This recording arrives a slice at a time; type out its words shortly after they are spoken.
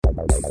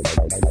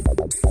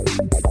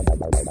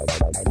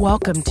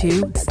Welcome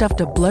to Stuff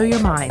to Blow Your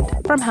Mind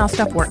from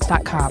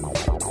HowStuffWorks.com.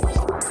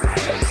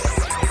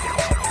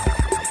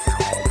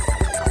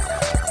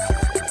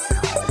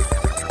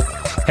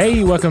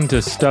 Hey, welcome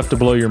to Stuff to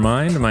Blow Your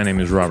Mind. My name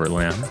is Robert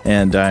Lamb.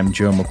 And I'm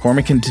Joe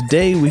McCormick, and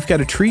today we've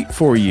got a treat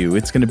for you.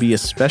 It's going to be a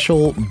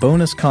special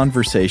bonus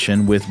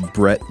conversation with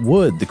Bret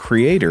Wood, the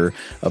creator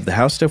of the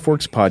How Stuff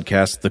Works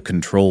podcast, The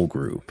Control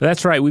Group.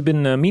 That's right. We've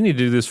been meaning to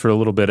do this for a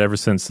little bit ever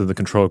since The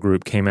Control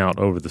Group came out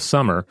over the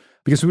summer,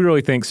 because we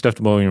really think Stuff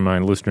to Blow Your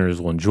Mind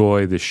listeners will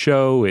enjoy this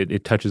show.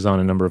 It touches on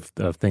a number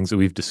of things that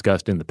we've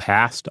discussed in the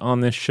past on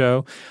this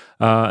show.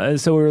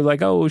 So we were like,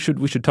 we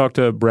should talk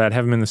to Bret,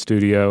 have him in the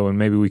studio, and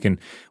maybe we can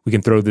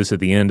throw this at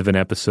the end of an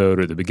episode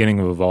or the beginning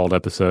of a vault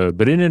episode.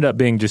 But it ended up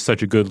being just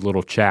such a good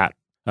little chat.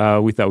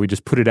 We thought we'd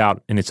just put it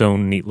out in its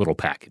own neat little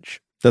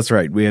package. That's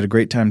right. We had a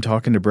great time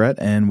talking to Bret,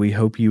 and we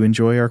hope you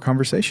enjoy our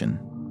conversation.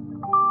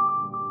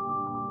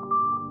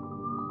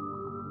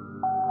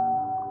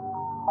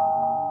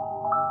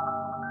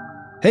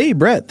 Hey,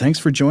 Bret, thanks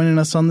for joining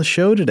us on the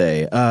show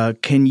today.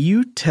 Can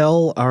you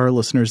tell our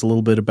listeners a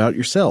little bit about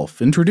yourself?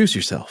 Introduce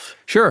yourself.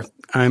 Sure.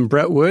 I'm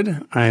Bret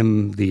Wood.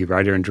 I'm the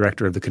writer and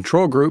director of The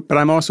Control Group, but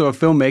I'm also a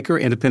filmmaker,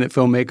 independent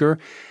filmmaker,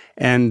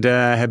 and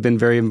have been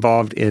very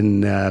involved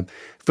in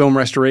film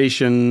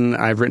restoration.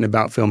 I've written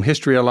about film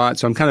history a lot,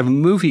 so I'm kind of a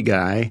movie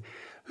guy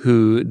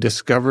who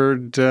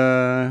discovered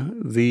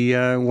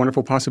the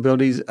wonderful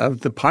possibilities of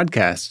the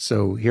podcast.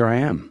 So here I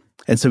am.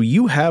 And so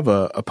you have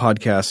a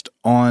podcast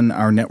on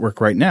our network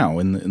right now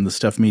in the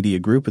Stuff Media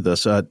group with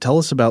us. Tell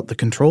us about The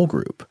Control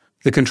Group.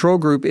 The Control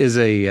Group is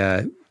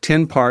a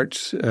 10-part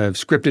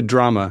scripted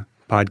drama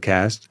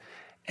podcast,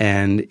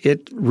 and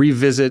it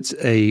revisits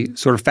a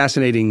sort of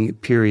fascinating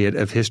period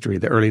of history,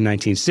 the early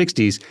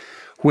 1960s,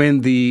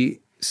 when the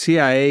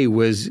CIA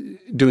was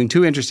doing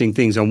two interesting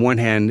things. On one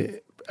hand,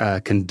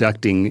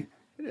 conducting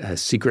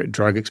secret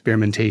drug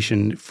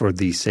experimentation for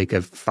the sake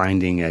of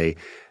finding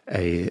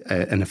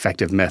an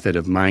effective method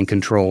of mind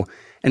control,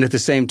 and at the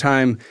same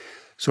time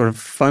sort of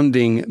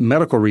funding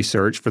medical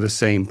research for the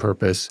same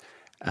purpose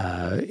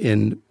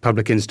in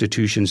public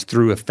institutions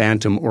through a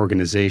phantom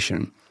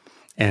organization.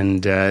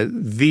 And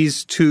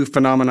these two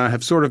phenomena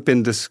have sort of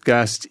been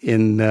discussed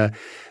in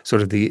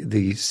sort of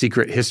the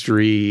secret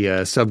history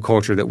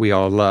subculture that we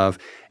all love.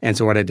 And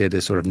so what I did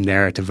is sort of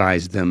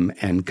narrativize them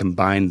and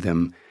combine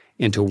them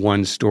into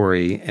one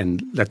story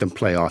and let them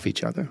play off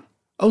each other.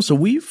 Oh, so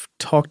we've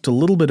talked a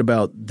little bit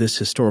about this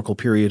historical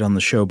period on the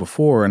show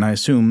before, and I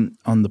assume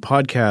on the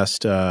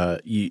podcast,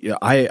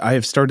 I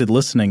have started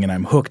listening and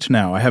I'm hooked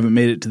now. I haven't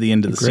made it to the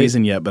end of the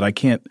season yet, but I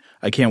can't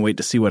wait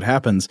to see what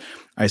happens.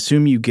 I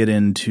assume you get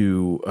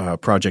into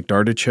Project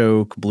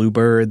Artichoke,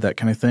 Bluebird, that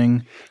kind of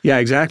thing? Yeah,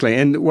 exactly.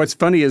 And what's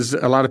funny is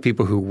a lot of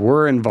people who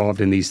were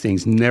involved in these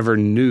things never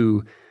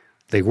knew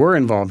they were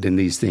involved in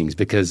these things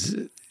because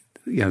 –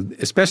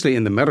 especially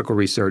in the medical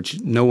research,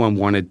 no one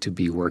wanted to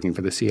be working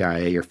for the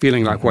CIA or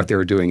feeling like what they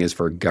were doing is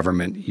for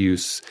government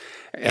use,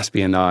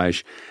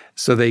 espionage.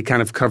 So they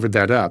kind of covered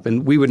that up.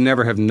 And we would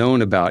never have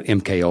known about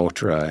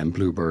MKUltra and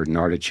Bluebird and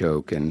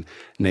Artichoke and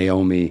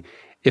Naomi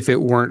if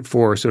it weren't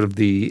for sort of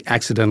the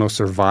accidental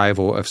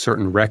survival of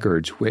certain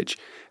records, which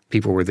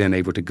people were then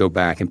able to go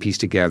back and piece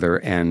together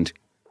and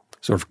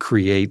sort of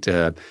create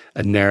a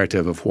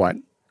narrative of what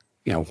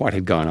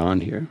had gone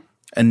on here.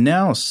 And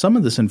now some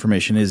of this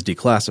information is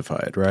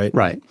declassified, right?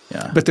 Right.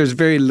 Yeah. But there's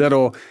very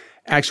little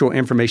actual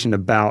information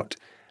about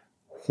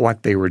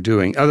what they were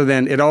doing, other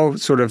than it all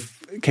sort of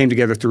came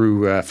together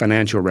through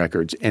financial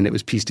records, and it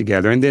was pieced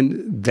together. And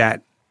then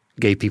that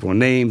gave people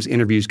names,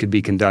 interviews could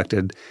be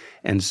conducted.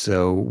 And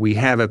so we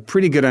have a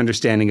pretty good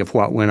understanding of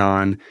what went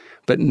on,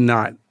 but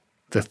not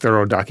the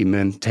thorough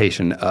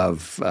documentation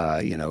of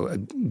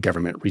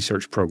government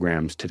research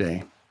programs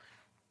today.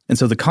 And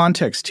so the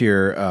context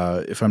here,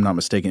 if I'm not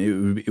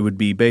mistaken, it would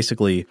be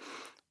basically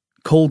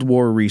Cold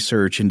War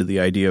research into the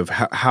idea of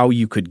how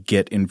you could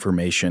get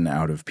information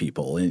out of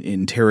people,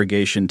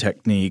 interrogation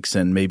techniques,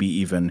 and maybe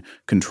even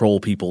control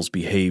people's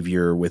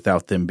behavior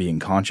without them being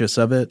conscious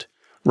of it.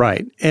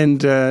 Right.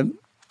 And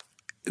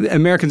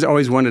Americans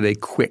always wanted a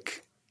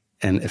quick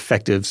and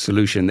effective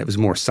solution that was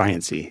more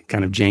sciencey,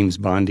 kind of James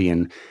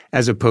Bondian,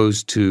 as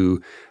opposed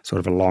to sort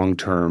of a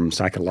long-term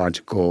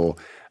psychological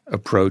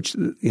approach.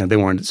 They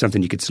wanted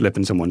something you could slip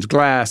in someone's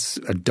glass,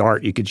 a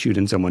dart you could shoot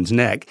in someone's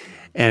neck,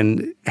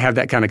 and have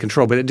that kind of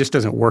control. But it just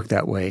doesn't work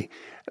that way.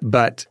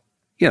 But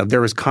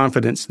there was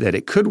confidence that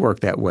it could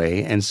work that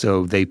way, and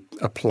so they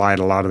applied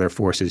a lot of their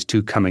forces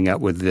to coming up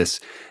with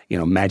this,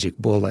 magic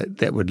bullet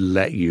that would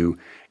let you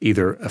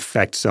either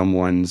affect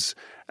someone's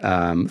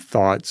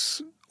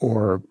thoughts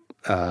or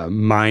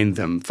mind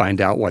them,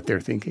 find out what they're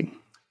thinking.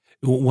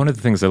 One of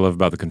the things I love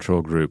about The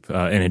Control Group,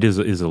 and it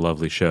is a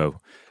lovely show.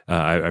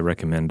 I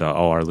recommend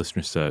all our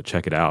listeners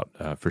check it out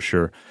for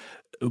sure.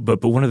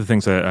 But one of the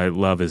things I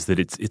love is that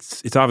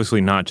it's obviously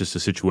not just a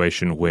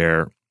situation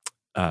where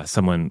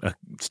someone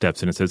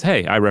steps in and says,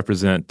 hey, I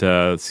represent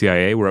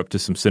CIA. We're up to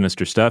some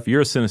sinister stuff.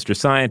 You're a sinister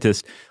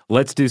scientist.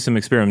 Let's do some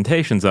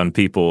experimentations on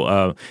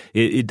people.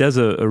 It does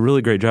a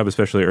really great job,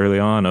 especially early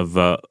on,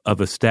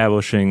 of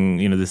establishing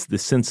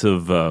this sense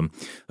of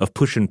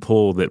push and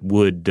pull that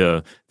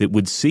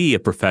would see a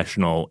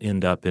professional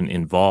end up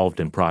involved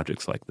in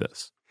projects like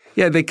this.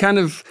 Yeah, they kind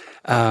of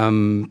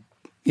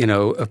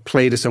a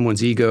play to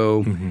someone's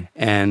ego. Mm-hmm.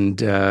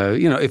 And,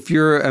 if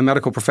you're a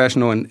medical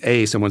professional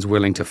and someone's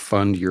willing to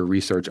fund your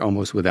research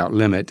almost without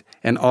limit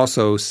and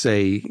also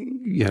say,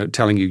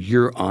 telling you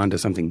you're onto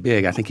something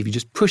big, I think if you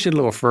just push it a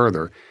little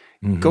further,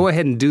 mm-hmm. go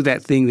ahead and do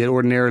that thing that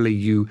ordinarily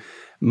you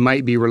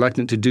might be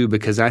reluctant to do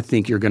because I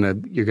think you're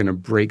gonna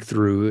break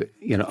through,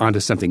 onto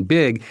something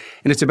big.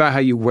 And it's about how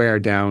you wear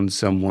down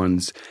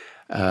someone's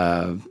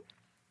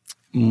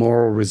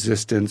moral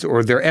resistance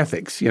or their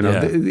ethics.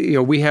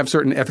 We have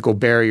certain ethical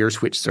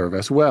barriers which serve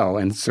us well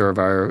and serve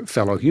our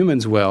fellow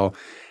humans well.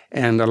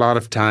 And a lot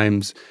of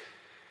times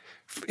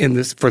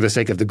for the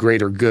sake of the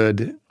greater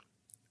good,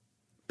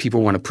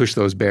 people want to push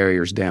those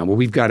barriers down. Well,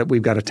 we've got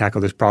to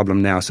tackle this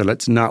problem now. So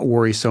let's not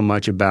worry so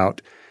much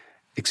about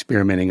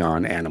experimenting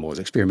on animals,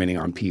 experimenting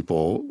on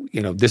people.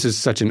 This is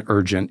such an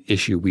urgent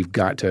issue. We've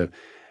got to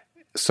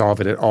solve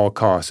it at all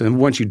costs. And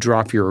once you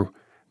drop your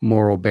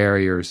moral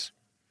barriers,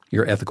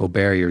 your ethical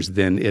barriers,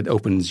 then it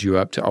opens you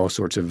up to all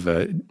sorts of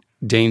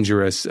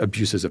dangerous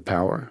abuses of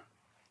power.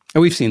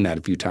 And we've seen that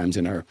a few times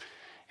in our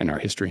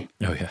history.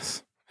 Oh,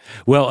 yes.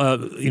 Well,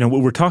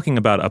 we're talking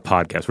about a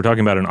podcast. We're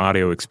talking about an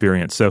audio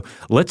experience. So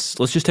let's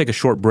just take a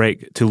short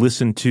break to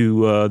listen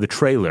to the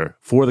trailer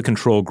for the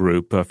Control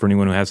Group for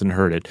anyone who hasn't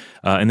heard it,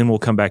 and then we'll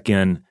come back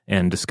in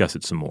and discuss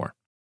it some more.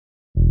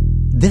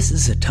 This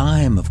is a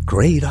time of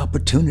great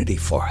opportunity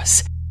for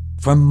us,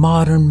 for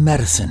modern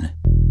medicine.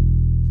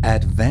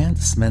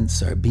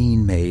 Advancements are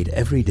being made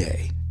every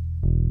day.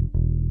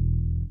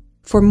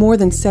 For more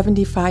than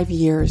 75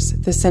 years,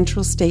 the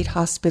Central State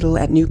Hospital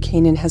at New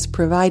Canaan has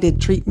provided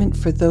treatment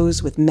for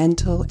those with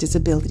mental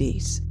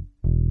disabilities.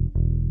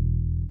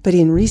 But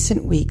in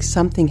recent weeks,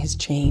 something has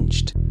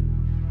changed.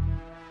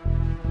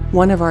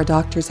 One of our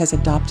doctors has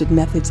adopted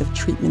methods of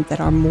treatment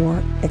that are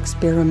more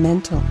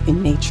experimental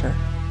in nature,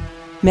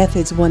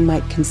 methods one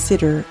might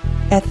consider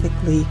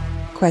ethically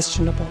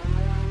questionable.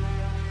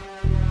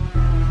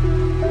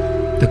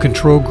 The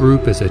Control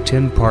Group is a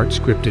 10-part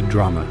scripted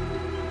drama.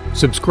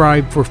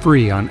 Subscribe for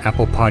free on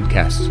Apple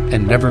Podcasts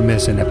and never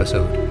miss an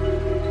episode.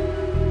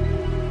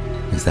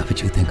 Is that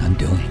what you think I'm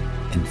doing?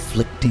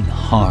 Inflicting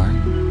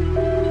harm?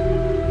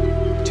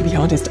 To be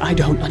honest, I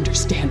don't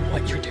understand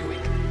what you're doing.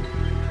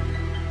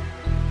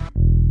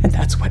 And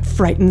that's what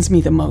frightens me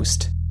the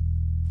most.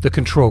 The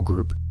Control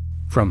Group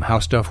from How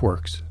Stuff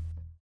Works.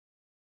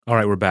 All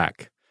right, we're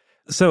back.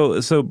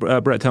 So,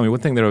 Bret, tell me,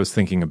 one thing that I was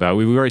thinking about,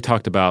 we already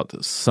talked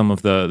about some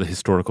of the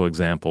historical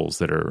examples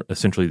that are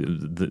essentially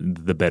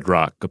the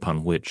bedrock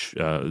upon which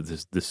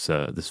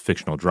this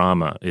fictional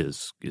drama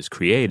is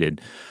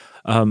created.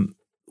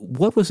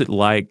 What was it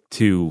like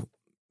to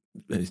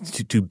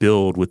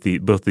build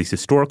with both these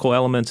historical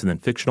elements and then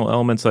fictional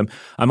elements?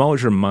 I'm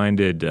always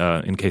reminded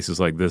in cases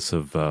like this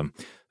of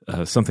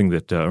something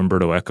that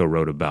Umberto Eco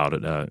wrote about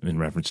it in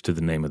reference to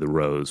The Name of the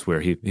Rose, where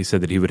he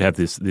said that he would have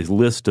this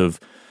list of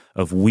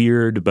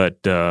weird but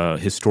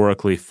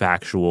historically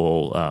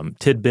factual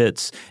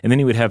tidbits, and then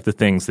he would have the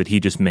things that he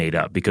just made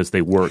up because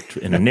they worked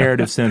in a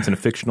narrative sense, in a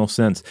fictional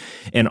sense.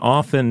 And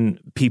often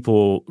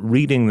people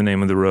reading The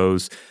Name of the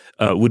Rose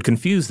would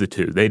confuse the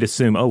two. They'd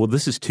assume, oh, well,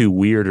 this is too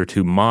weird or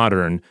too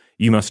modern.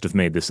 You must have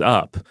made this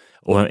up.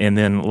 And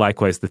then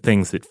likewise, the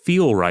things that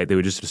feel right, they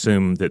would just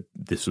assume that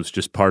this was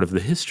just part of the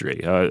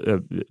history.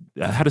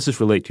 How does this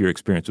relate to your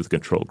experience with the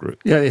Control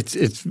Group? Yeah,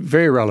 it's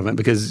very relevant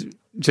because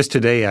just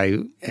today,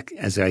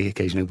 as I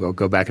occasionally will,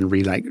 go back and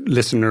read like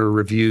listener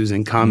reviews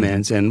and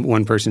comments, and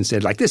one person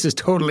said like, "This is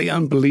totally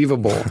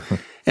unbelievable,"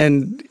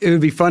 and it would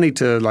be funny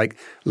to like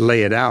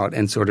lay it out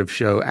and sort of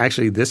show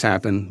actually this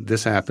happened,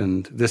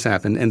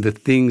 and the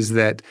things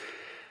that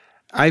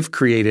I've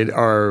created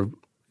are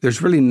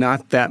there's really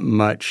not that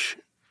much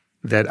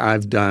that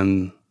I've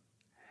done.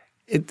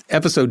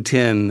 Episode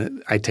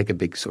 10, I take a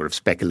big sort of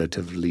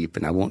speculative leap,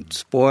 and I won't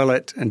spoil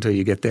it until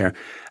you get there.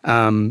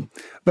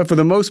 But for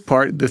the most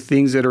part, the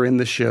things that are in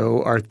the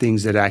show are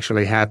things that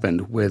actually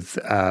happened with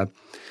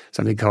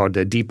something called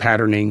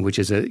depatterning, which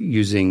is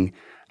using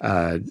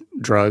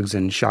drugs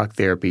and shock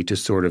therapy to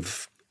sort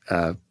of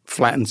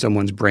flatten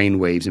someone's brain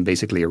waves and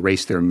basically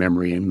erase their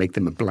memory and make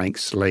them a blank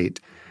slate.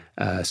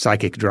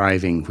 Psychic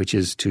driving, which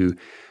is to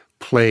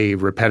play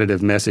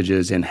repetitive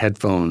messages in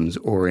headphones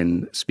or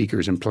in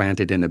speakers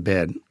implanted in a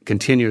bed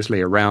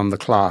continuously around the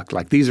clock.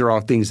 Like these are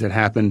all things that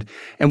happened.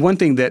 And one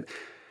thing that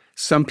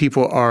some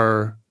people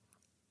are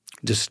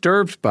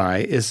disturbed by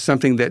is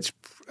something that's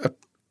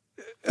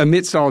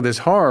amidst all this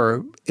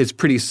horror, it's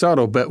pretty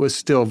subtle, but was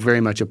still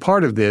very much a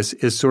part of this,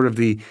 is sort of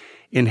the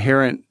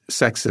inherent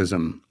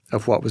sexism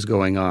of what was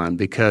going on,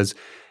 because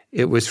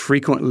it was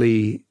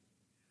frequently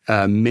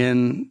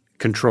men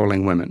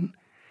controlling women.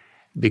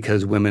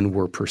 because women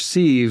were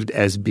perceived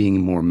as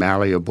being more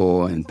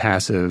malleable and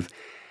passive.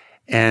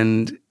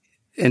 And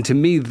to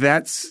me,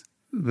 that's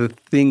the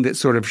thing that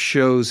sort of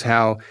shows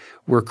how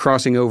we're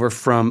crossing over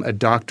from a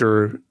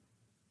doctor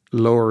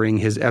lowering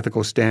his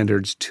ethical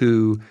standards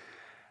to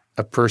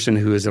a person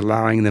who is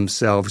allowing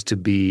themselves to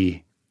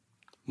be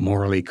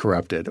morally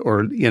corrupted,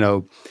 or,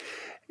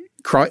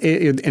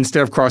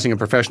 instead of crossing a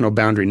professional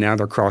boundary, now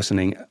they're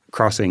crossing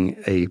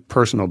a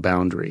personal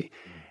boundary.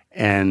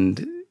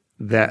 And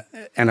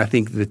I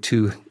think the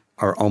two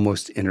are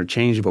almost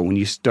interchangeable. When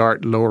you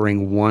start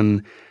lowering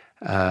one,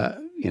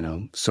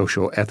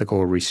 social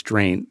ethical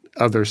restraint,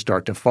 others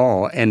start to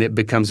fall, and it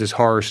becomes this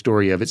horror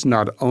story of it's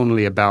not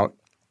only about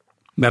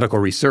medical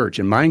research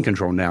and mind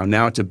control now.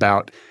 Now it's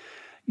about,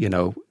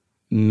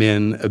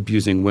 men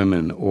abusing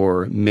women,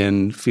 or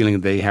men feeling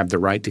they have the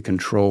right to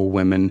control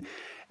women,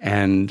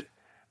 and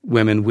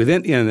women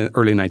in the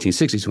early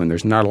 1960s, when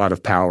there's not a lot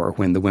of power,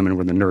 when the women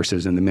were the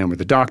nurses and the men were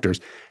the doctors,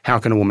 how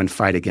can a woman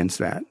fight against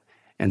that?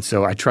 And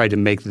so I tried to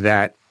make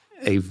that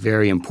a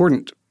very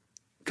important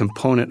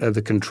component of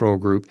the control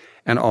group,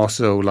 and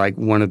also like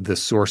one of the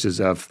sources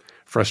of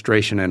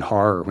frustration and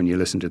horror when you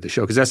listen to the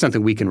show, because that's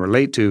something we can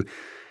relate to.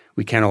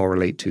 We can all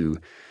relate to,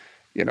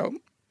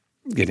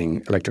 getting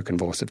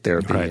electroconvulsive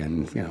therapy, right,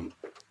 and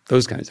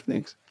those kinds of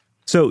things.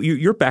 So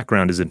your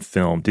background is in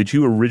film. Did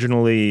you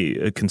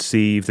originally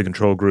conceive the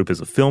control group as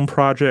a film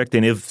project?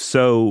 And if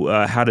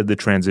so, how did the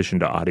transition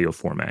to audio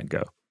format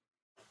go?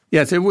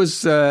 Yes, it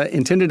was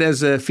intended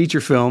as a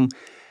feature film,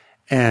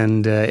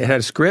 and it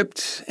had a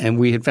script, and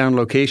we had found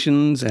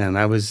locations, and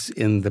I was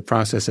in the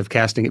process of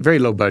casting it, very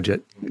low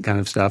budget kind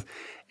of stuff,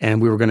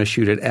 and we were going to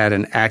shoot it at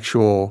an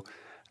actual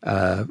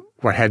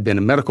what had been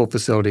a medical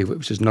facility,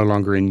 which is no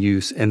longer in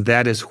use. And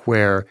that is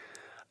where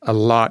a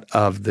lot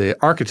of the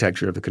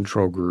architecture of the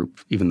control group,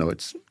 even though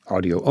it's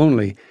audio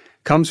only,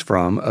 comes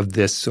from, of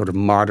this sort of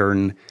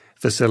modern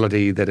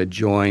facility that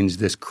adjoins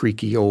this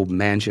creaky old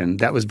mansion.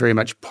 That was very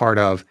much part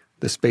of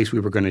the space we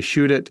were going to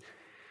shoot it.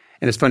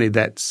 And it's funny,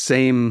 that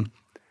same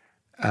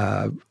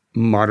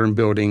modern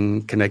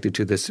building connected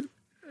to this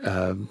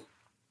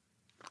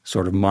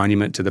sort of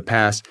monument to the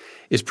past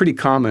is pretty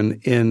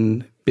common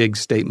in big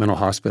state mental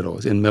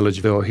hospitals. In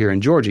Milledgeville here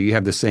in Georgia, you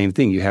have the same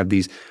thing. You have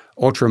these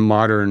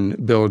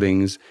ultra-modern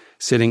buildings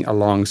sitting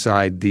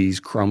alongside these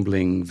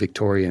crumbling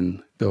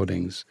Victorian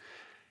buildings.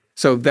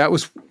 So that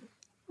was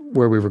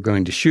where we were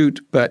going to shoot.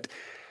 But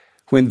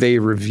when they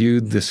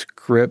reviewed the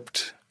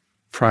script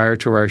prior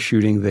to our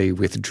shooting, they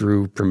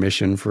withdrew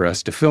permission for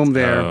us to film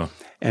there. Oh.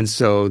 And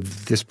so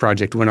this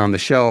project went on the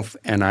shelf,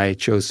 and I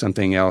chose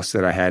something else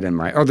that I had in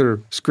my other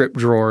script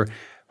drawer,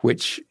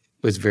 which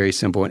was very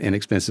simple and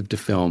inexpensive to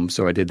film,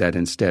 so I did that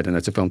instead, and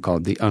that's a film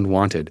called The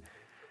Unwanted.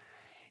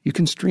 You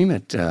can stream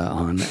it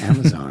on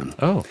Amazon.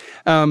 Oh.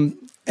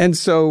 And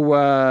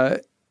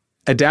so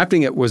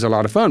adapting it was a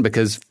lot of fun,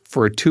 because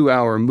for a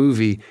 2-hour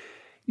movie,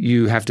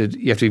 you have to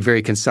be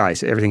very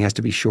concise. Everything has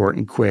to be short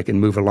and quick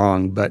and move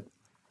along, but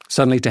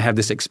suddenly to have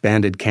this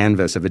expanded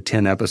canvas of a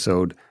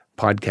 10-episode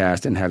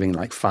podcast and having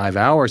like 5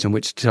 hours in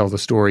which to tell the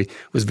story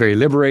was very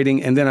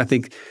liberating. And then I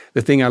think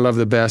the thing I love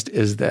the best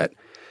is that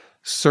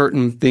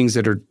certain things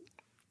that are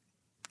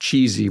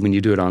cheesy when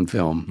you do it on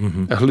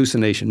film, a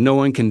hallucination. No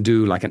one can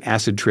do like an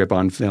acid trip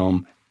on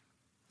film.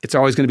 It's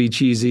always going to be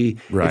cheesy.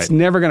 Right. It's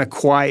never going to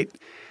quite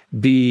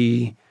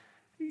be,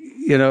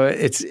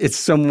 it's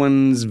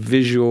someone's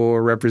visual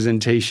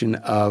representation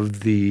of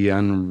the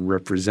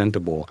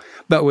unrepresentable.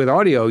 But with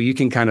audio, you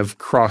can kind of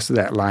cross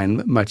that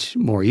line much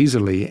more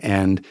easily,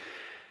 and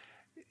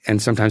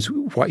sometimes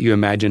what you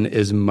imagine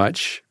is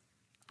much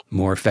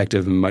more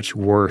effective and much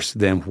worse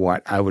than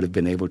what I would have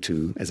been able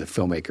to, as a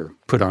filmmaker,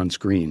 put on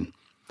screen.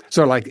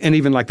 So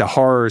even the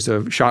horrors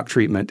of shock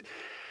treatment,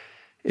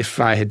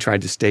 if I had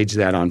tried to stage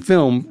that on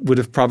film, would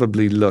have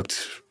probably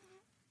looked,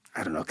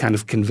 kind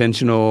of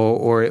conventional,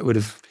 or it would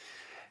have,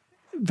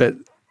 but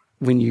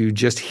when you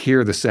just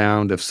hear the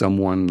sound of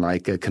someone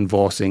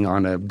convulsing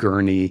on a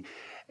gurney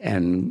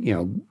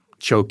and,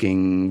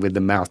 choking with the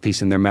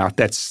mouthpiece in their mouth,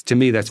 to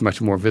me, that's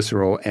much more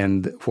visceral,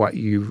 and what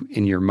you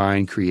in your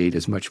mind create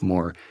is much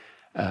more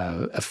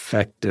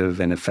effective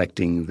and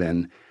affecting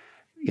than,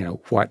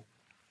 what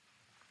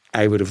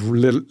I would have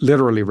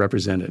literally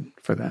represented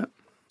for that.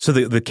 So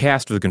the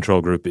cast of the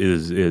control group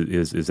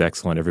is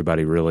excellent.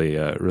 Everybody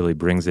really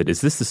brings it.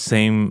 Is this the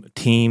same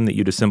team that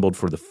you'd assembled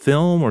for the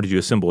film, or did you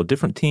assemble a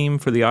different team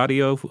for the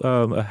audio?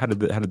 How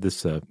did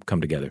this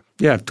come together?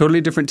 Yeah, totally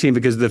different team,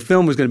 because the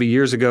film was going to be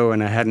years ago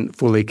and I hadn't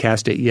fully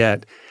cast it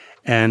yet.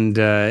 And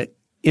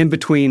in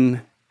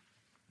between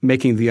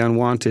making The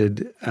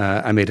Unwanted,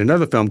 I made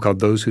another film called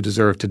Those Who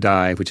Deserve to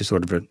Die, which is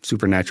sort of a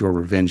supernatural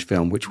revenge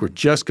film, which we're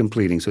just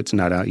completing, so it's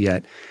not out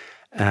yet.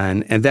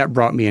 And that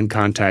brought me in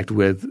contact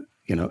with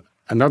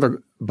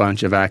another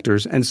bunch of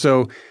actors. And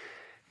so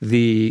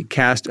the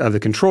cast of the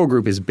control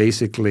group is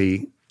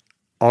basically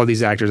all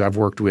these actors I've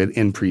worked with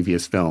in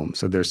previous films.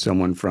 So there's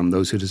someone from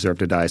Those Who Deserve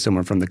to Die,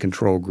 someone from the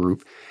control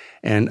group.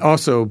 And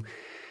also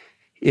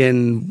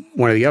in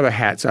one of the other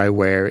hats I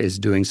wear is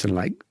doing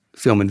some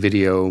film and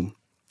video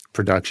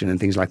production and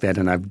things like that,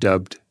 and I've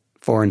dubbed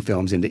foreign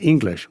films into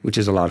English, which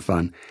is a lot of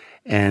fun.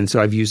 And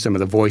so I've used some of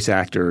the voice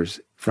actors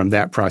from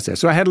that process.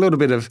 So I had a little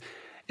bit of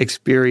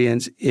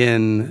experience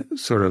in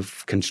sort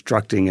of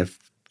constructing a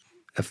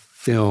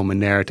film, a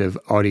narrative,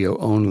 audio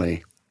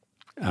only.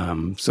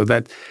 So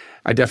that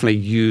I definitely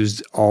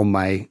used all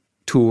my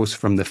tools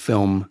from the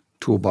film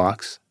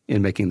toolbox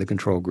in making the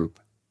control group.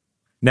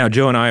 Now,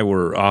 Joe and I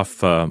were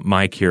off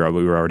mic here.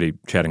 We were already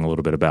chatting a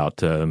little bit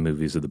about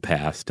movies of the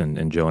past,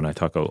 and Joe and I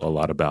talk a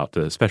lot about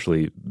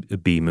especially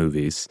B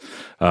movies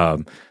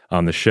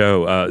on the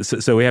show.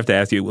 So we have to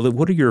ask you,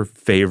 what are your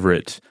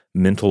favorite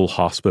mental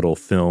hospital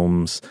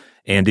films,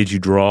 and did you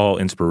draw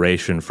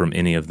inspiration from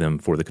any of them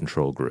for the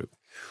control group?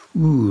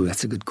 Ooh,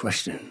 that's a good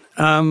question.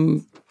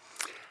 You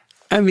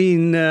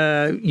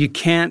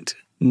can't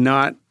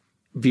not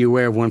be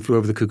aware of One Flew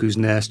Over the Cuckoo's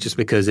Nest just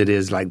because it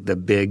is like the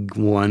big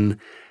one.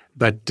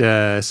 But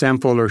Sam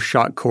Fuller's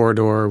Shock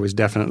Corridor was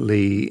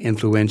definitely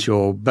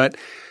influential. But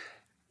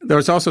there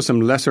was also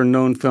some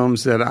lesser-known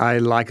films that I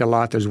like a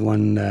lot. There's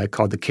one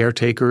called The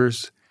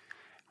Caretakers,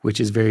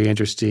 which is very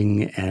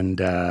interesting, and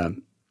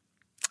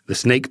The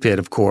Snake Pit,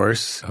 of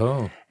course.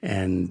 Oh.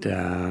 And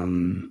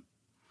John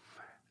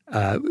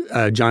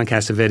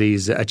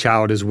Cassavetes' A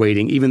Child is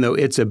Waiting, even though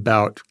it's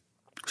about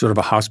sort of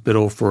a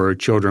hospital for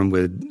children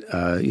with,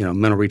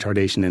 mental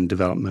retardation and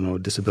developmental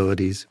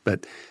disabilities.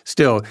 But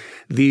still,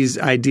 these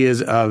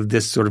ideas of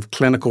this sort of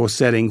clinical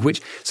setting,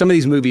 which some of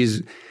these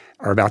movies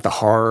are about the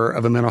horror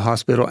of a mental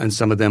hospital, and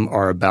some of them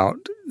are about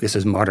this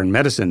is modern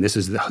medicine, this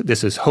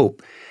is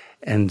hope.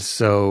 And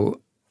so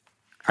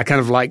I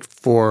kind of like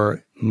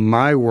for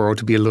my world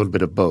to be a little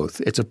bit of both.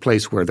 It's a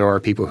place where there are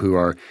people who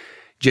are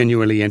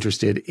genuinely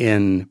interested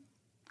in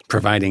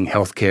providing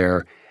health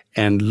care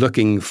and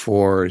looking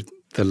for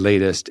the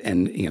latest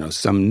and,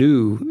 some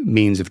new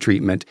means of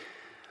treatment,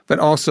 but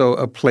also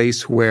a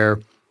place where,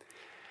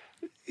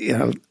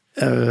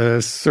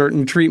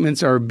 certain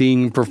treatments are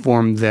being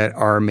performed that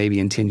are maybe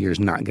in 10 years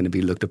not going to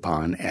be looked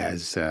upon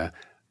as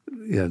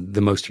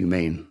the most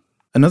humane.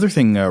 Another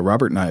thing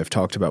Robert and I have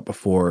talked about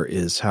before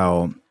is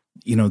how,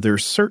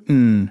 there's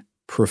certain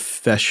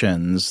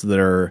professions that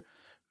are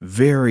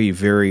very,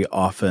 very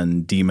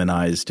often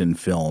demonized in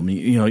film.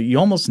 You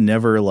almost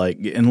never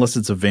unless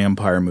it's a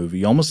vampire movie,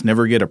 you almost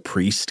never get a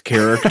priest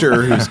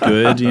character who's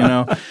good,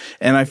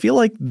 And I feel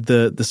like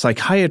the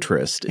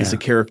psychiatrist is a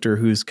character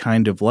who's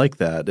kind of like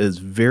that, is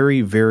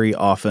very, very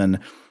often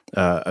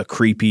a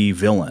creepy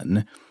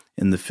villain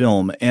in the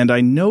film. And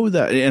I know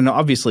that, and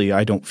obviously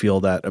I don't feel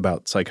that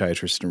about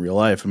psychiatrists in real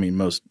life. I mean,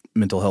 most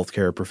mental health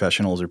care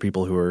professionals are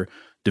people who are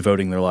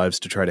devoting their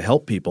lives to try to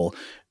help people.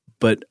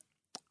 But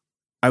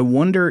I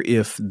wonder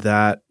if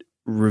that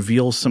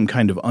reveals some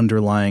kind of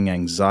underlying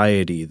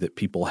anxiety that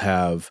people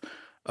have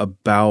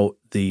about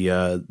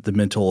the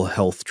mental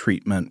health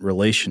treatment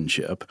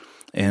relationship.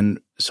 And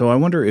so I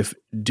wonder if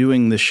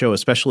doing this show,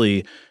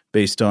 especially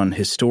based on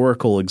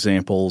historical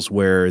examples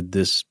where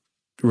this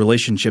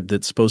relationship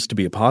that's supposed to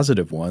be a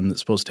positive one, that's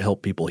supposed to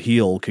help people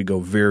heal, could go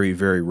very,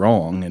 very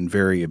wrong and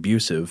very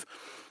abusive.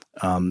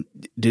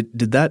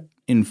 Did that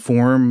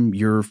inform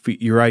your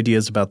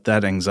ideas about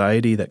that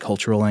anxiety, that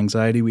cultural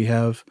anxiety we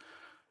have?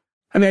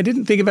 I mean, I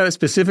didn't think about it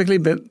specifically,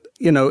 but,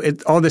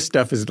 all this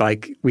stuff is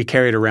like we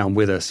carry it around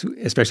with us,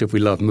 especially if we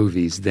love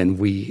movies, then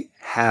we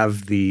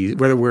have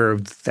whether we're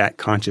that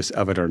conscious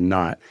of it or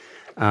not.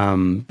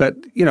 But,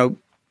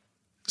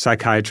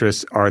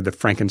 psychiatrists are the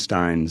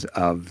Frankensteins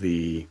of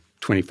the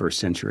 21st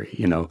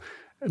century.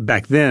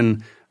 Back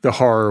then, the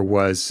horror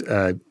was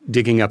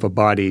digging up a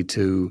body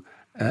to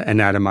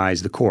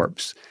anatomize the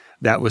corpse.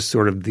 That was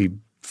sort of the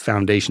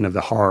foundation of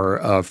the horror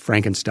of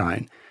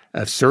Frankenstein,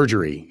 of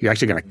surgery. You're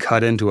actually going to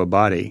cut into a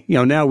body.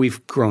 Now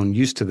we've grown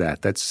used to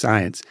that. That's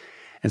science.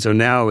 And so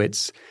now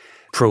it's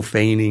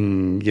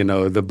profaning,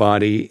 the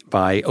body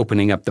by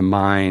opening up the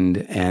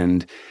mind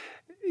and,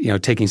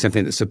 taking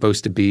something that's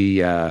supposed to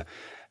be,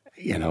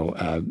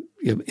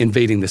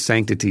 invading the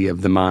sanctity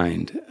of the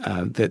mind,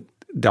 that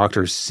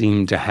doctors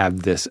seem to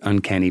have this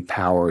uncanny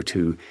power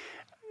to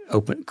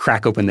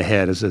crack open the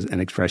head, as an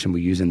expression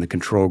we use in the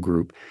control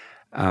group.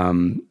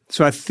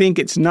 So I think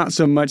it's not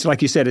so much,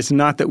 like you said, it's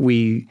not that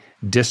we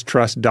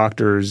distrust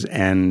doctors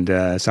and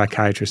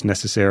psychiatrists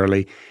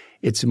necessarily.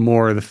 It's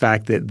more the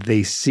fact that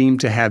they seem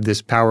to have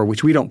this power,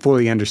 which we don't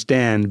fully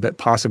understand, but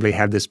possibly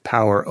have this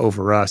power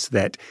over us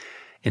that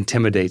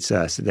intimidates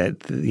us, that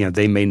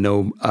they may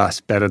know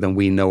us better than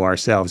we know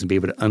ourselves and be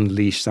able to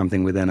unleash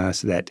something within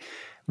us that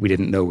we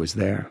didn't know was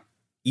there.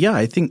 Yeah,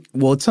 I think,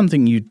 it's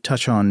something you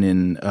touch on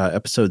in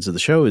episodes of the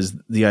show, is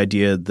the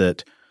idea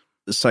that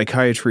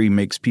psychiatry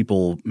makes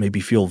people maybe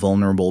feel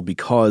vulnerable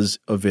because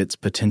of its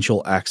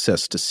potential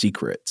access to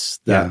secrets,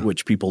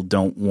 which people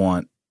don't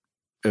want.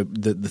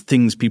 The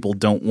things people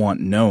don't want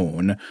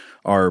known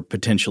are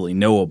potentially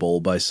knowable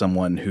by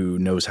someone who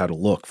knows how to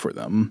look for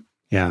them.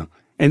 Yeah,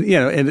 and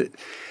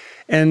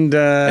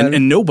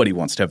nobody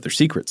wants to have their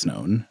secrets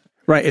known.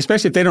 Right,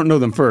 especially if they don't know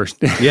them first.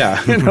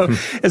 Yeah.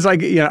 It's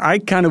like, I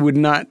kind of would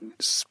not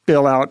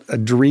spill out a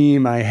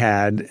dream I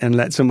had and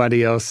let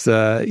somebody else,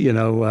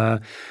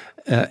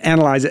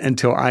 analyze it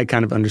until I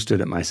kind of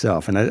understood it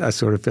myself. And I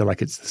sort of feel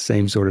like it's the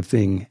same sort of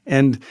thing.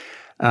 And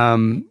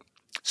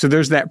so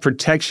there's that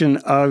protection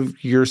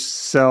of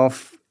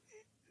yourself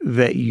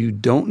that you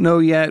don't know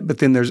yet, but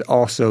then there's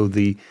also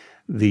the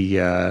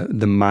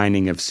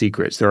mining of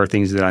secrets. There are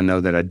things that I know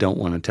that I don't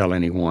want to tell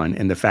anyone,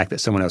 and the fact that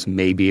someone else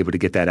may be able to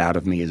get that out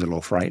of me is a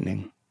little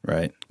frightening.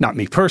 Right. Not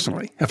me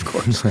personally, of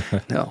course.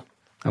 No,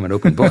 I'm an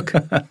open book.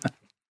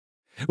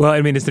 Well,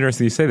 I mean, it's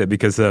interesting you say that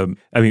because, a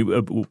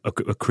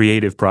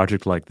creative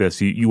project like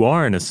this, you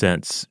are, in a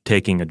sense,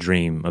 taking a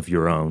dream of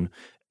your own,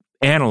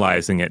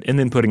 analyzing it, and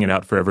then putting it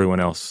out for everyone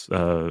else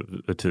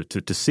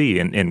to see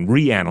and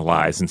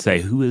reanalyze and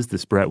say, who is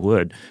this Bret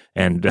Wood,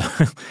 and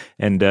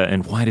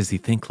why does he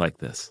think like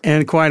this?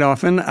 And quite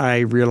often, I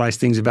realize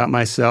things about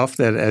myself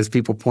that, as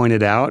people point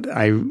it out,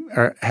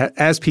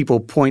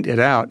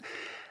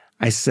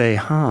 I say,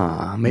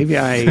 maybe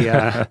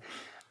I.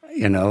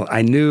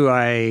 I knew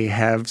I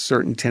have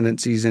certain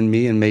tendencies in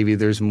me, and maybe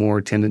there's more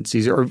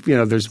tendencies, or,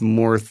 there's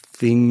more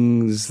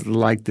things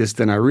like this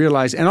than I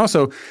realize. And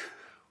also,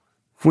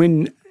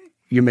 when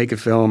you make a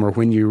film or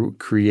when you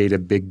create a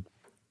big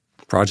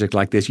project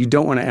like this, you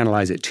don't want to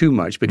analyze it too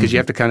much because you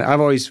have to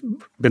I've always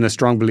been a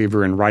strong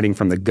believer in writing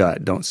from the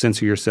gut. Don't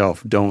censor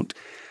yourself. Don't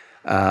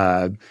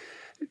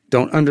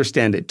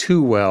understand it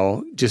too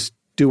well. Just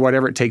do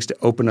whatever it takes to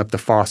open up the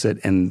faucet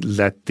and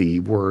let the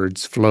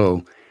words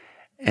flow.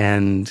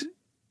 And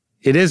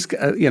it is,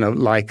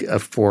 like a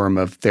form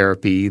of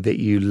therapy that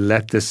you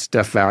let this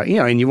stuff out,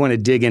 and you want to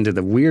dig into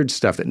the weird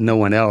stuff that no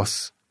one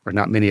else or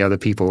not many other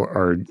people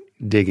are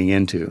digging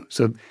into.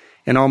 So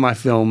in all my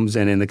films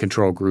and in the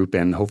control group,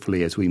 and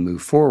hopefully as we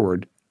move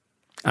forward,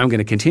 I'm going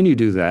to continue to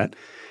do that.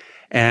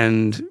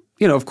 And,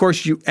 of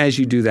course, as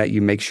you do that,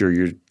 you make sure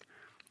you're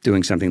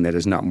doing something that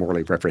is not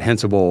morally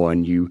reprehensible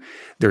and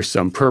there's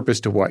some purpose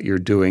to what you're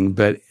doing.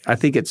 But I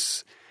think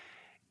it's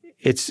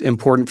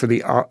important for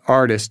the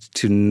artist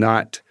to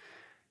not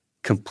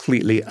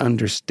completely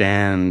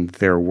understand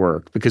their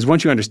work, because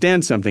once you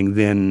understand something,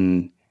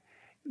 then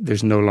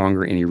there's no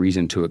longer any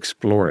reason to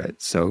explore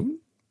it. So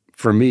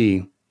for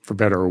me, for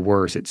better or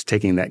worse, it's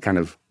taking that kind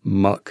of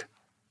muck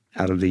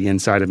out of the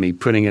inside of me,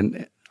 putting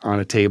it on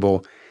a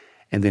table,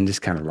 and then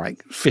just kind of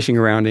like fishing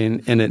around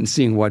in it and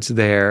seeing what's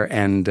there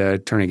and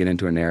turning it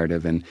into a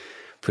narrative and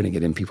putting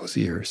it in people's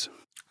ears.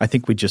 I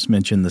think we just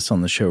mentioned this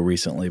on the show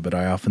recently, but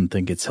I often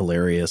think it's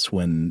hilarious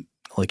when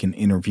like an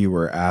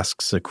interviewer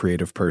asks a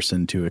creative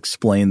person to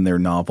explain their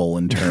novel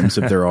in terms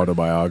of their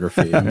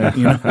autobiography.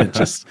 It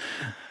just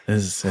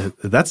is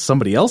that's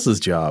somebody else's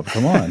job.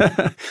 Come on.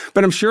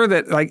 But I'm sure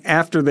that like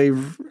after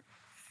they've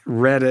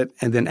read it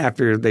and then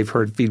after they've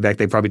heard feedback,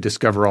 they probably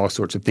discover all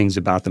sorts of things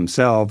about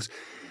themselves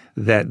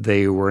that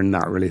they were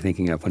not really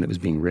thinking of when it was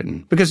being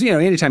written. Because,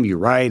 anytime you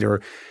write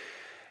or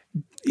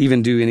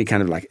even do any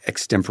kind of like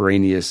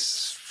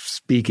extemporaneous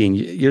speaking,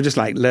 you're just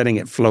like letting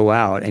it flow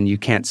out and you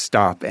can't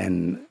stop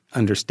and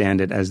understand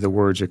it as the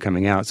words are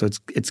coming out. So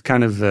it's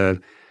kind of a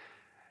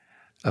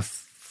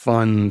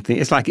fun thing.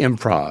 It's like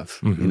improv.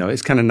 Mm-hmm.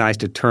 It's kind of nice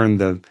to turn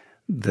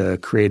the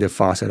creative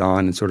faucet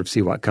on and sort of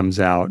see what comes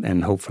out,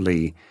 and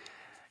hopefully,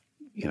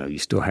 you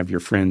still have your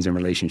friends and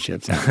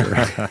relationships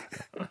after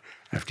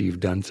after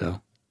you've done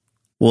so.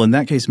 Well, in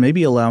that case,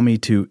 maybe allow me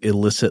to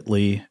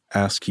illicitly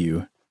ask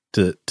you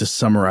to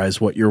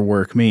summarize what your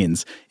work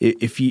means.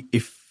 If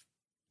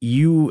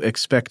you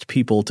expect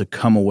people to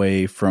come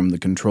away from the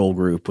control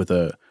group with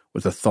a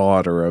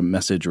thought or a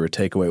message or a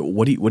takeaway,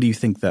 what do you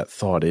think that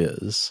thought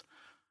is?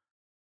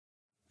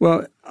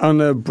 Well, on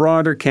a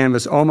broader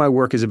canvas, all my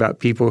work is about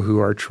people who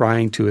are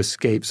trying to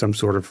escape some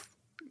sort of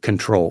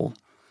control,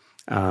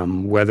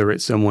 whether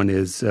it's someone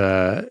is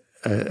a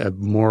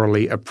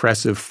morally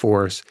oppressive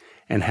force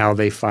and how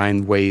they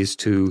find ways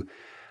to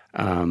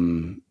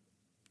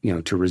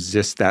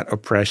resist that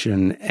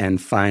oppression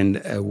and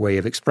find a way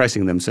of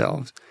expressing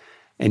themselves.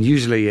 And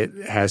usually it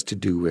has to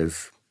do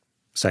with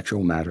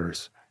sexual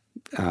matters.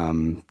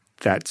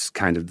 That's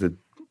kind of the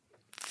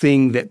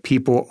thing that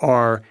people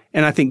are,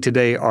 and I think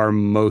today are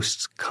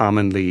most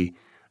commonly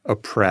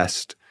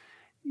oppressed,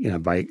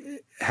 by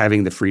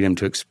having the freedom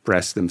to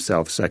express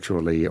themselves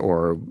sexually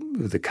or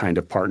the kind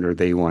of partner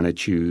they want to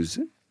choose,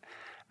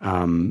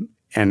 and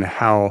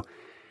how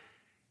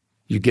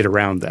you get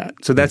around that.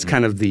 So that's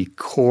kind of the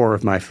core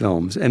of my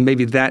films. And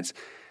maybe that's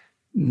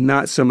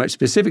not so much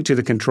specific to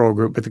the control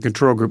group, but the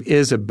control group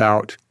is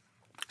about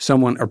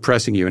someone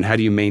oppressing you and how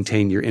do you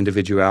maintain your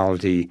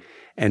individuality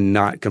and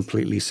not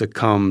completely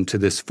succumb to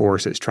this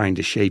force that's trying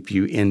to shape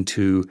you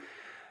into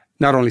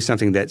not only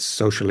something that's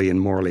socially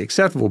and morally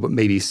acceptable, but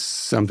maybe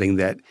something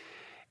that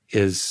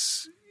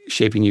is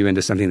shaping you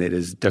into something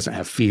that doesn't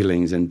have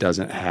feelings and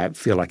doesn't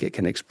feel like it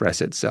can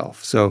express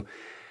itself. So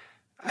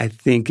I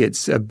think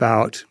it's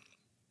about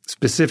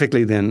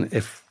specifically then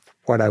if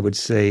what I would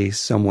say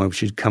someone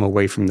should come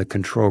away from the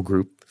control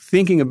group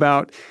thinking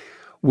about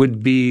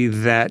would be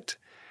that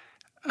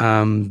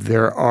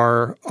there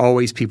are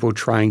always people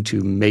trying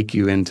to make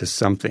you into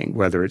something,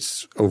 whether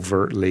it's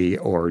overtly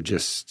or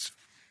just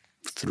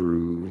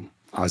through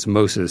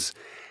osmosis.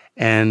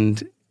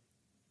 And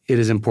it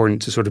is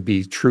important to sort of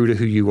be true to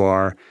who you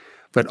are,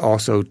 but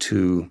also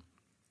to,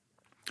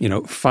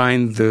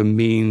 find the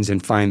means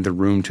and find the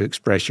room to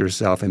express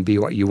yourself and be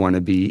what you want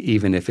to be,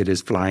 even if it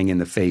is flying in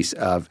the face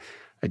of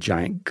a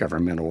giant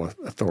governmental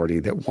authority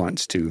that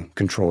wants to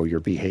control your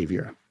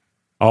behavior.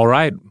 All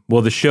right.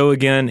 Well, the show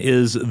again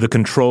is The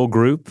Control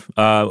Group.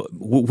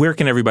 Where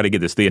can everybody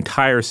get this? The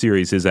entire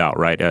series is out,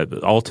 right?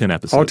 All 10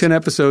 episodes. All 10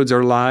 episodes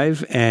are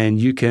live, and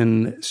you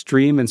can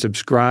stream and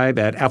subscribe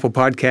at Apple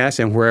Podcasts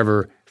and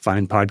wherever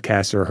fine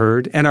podcasts are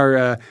heard. And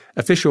our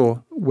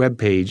official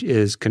webpage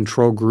is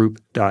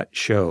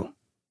controlgroup.show.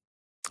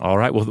 All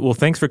right. Well,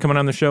 thanks for coming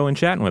on the show and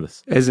chatting with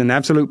us. It's an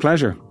absolute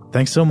pleasure.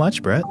 Thanks so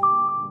much, Bret.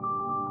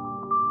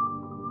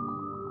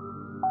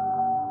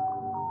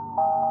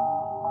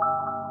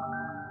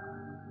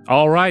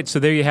 All right, so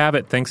there you have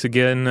it. Thanks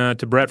again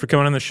to Bret for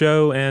coming on the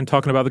show and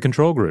talking about The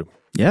Control Group.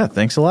 Yeah,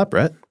 thanks a lot,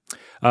 Bret.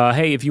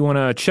 Hey, if you want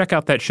to check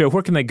out that show,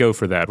 where can they go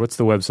for that? What's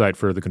the website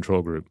for The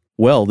Control Group?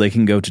 Well, they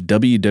can go to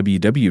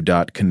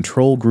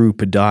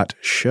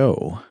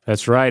www.controlgroup.show.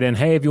 That's right. And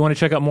hey, if you want to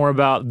check out more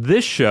about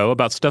this show,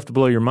 about Stuff to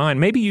Blow Your Mind,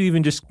 maybe you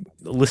even just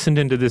listened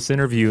into this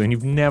interview and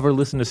you've never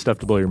listened to Stuff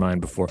to Blow Your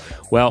Mind before.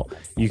 Well,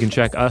 you can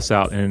check us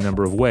out in a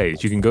number of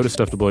ways. You can go to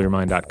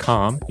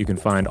stufftoblowyourmind.com. You can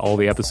find all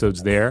the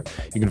episodes there.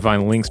 You can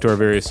find links to our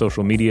various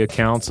social media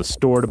accounts, a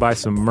store to buy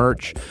some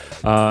merch,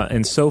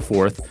 and so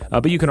forth.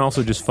 But you can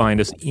also just find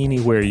us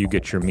anywhere you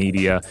get your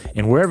media.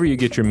 And wherever you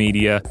get your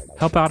media,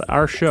 help out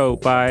our show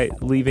by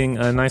leaving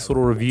a nice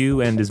little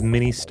review and as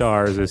many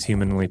stars as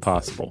humanly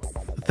possible.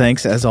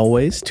 Thanks, as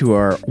always, to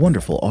our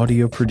wonderful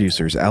audio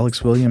producers,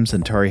 Alex Williams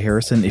and Tari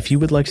Harrison. If you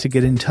would like to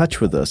get in touch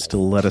with us to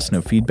let us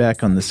know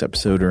feedback on this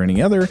episode or any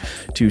other,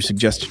 to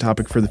suggest a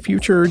topic for the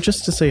future, or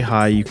just to say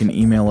hi, you can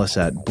email us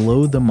at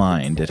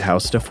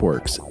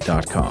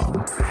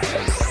blowthemind@howstuffworks.com.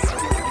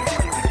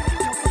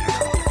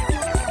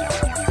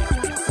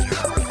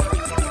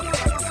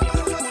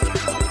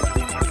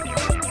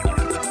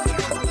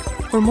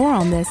 For more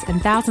on this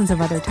and thousands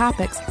of other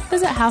topics,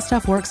 visit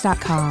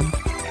howstuffworks.com.